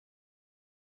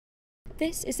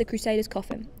This is the Crusader's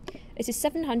coffin. It is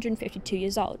 752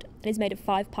 years old and is made of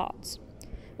 5 parts.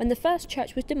 When the first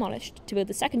church was demolished to build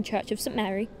the second church of St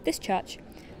Mary, this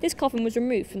coffin was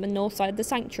removed from the north side of the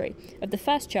sanctuary of the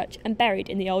first church and buried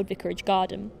in the old vicarage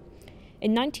garden.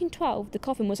 In 1912, the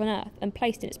coffin was unearthed and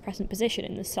placed in its present position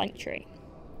in the sanctuary.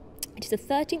 It is a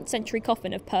 13th century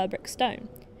coffin of Purbrick stone,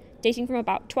 dating from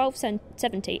about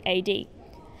 1270 AD.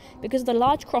 Because of the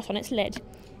large cross on its lid,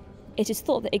 it is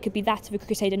thought that it could be that of a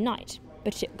Crusader knight,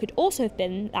 but it could also have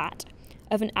been that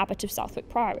of an abbot of Southwick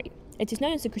Priory. It is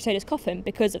known as the Crusader's coffin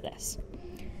because of this.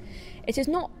 It is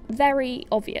not very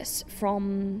obvious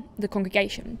from the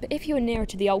congregation, but if you are nearer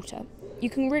to the altar, you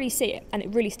can really see it, and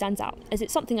it really stands out, as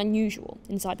it's something unusual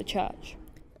inside the church.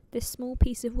 This small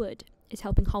piece of wood is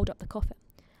helping hold up the coffin,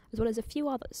 as well as a few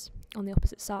others on the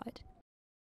opposite side.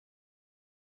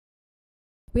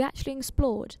 We actually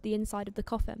explored the inside of the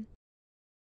coffin,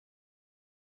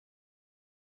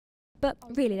 but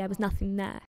really there was nothing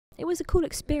there. It was a cool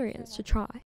experience to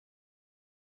try.